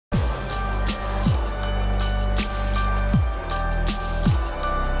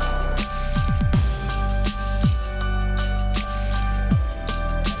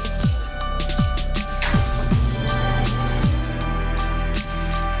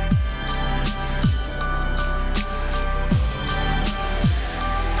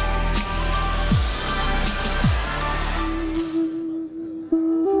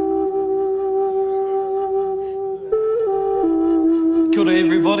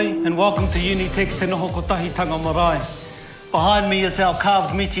everybody, and welcome to Unitec's Te Noho Kotahitanga Marae. Behind me is our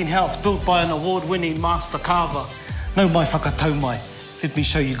carved meeting house built by an award-winning master carver. No mai whakatau mai. Let me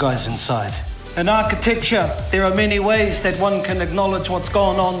show you guys inside. In architecture, there are many ways that one can acknowledge what's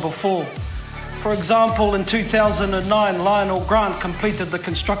gone on before. For example, in 2009, Lionel Grant completed the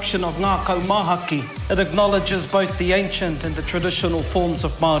construction of Ngākau Mahaki. It acknowledges both the ancient and the traditional forms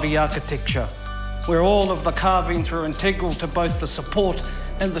of Māori architecture, where all of the carvings were integral to both the support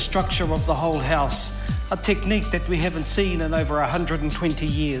and the structure of the whole house, a technique that we haven't seen in over 120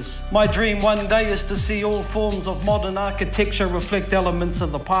 years. My dream one day is to see all forms of modern architecture reflect elements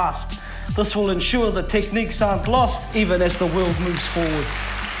of the past. This will ensure the techniques aren't lost even as the world moves forward.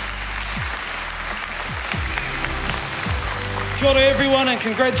 Kia ora everyone, and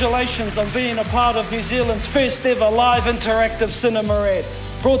congratulations on being a part of New Zealand's first ever live interactive cinema ad.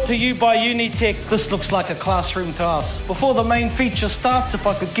 Brought to you by Unitec. This looks like a classroom to us. Before the main feature starts, if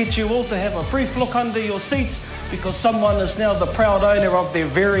I could get you all to have a brief look under your seats, because someone is now the proud owner of their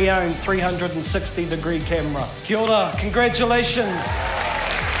very own 360-degree camera. Kia ora, congratulations.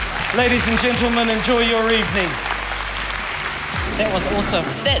 Ladies and gentlemen, enjoy your evening. That was awesome.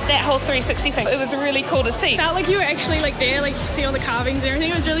 That whole 360 thing, it was really cool to see. Felt like you were actually like there, like you see all the carvings and everything.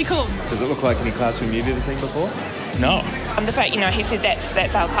 It was really cool. Does it look like any classroom you've ever seen before? No. The fact, he said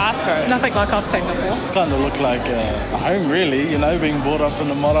that's our classroom. Nothing like I've seen before. Kind of look like a home, really, being brought up in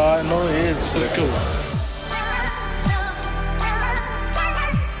the marae and all. Yeah, it's just cool.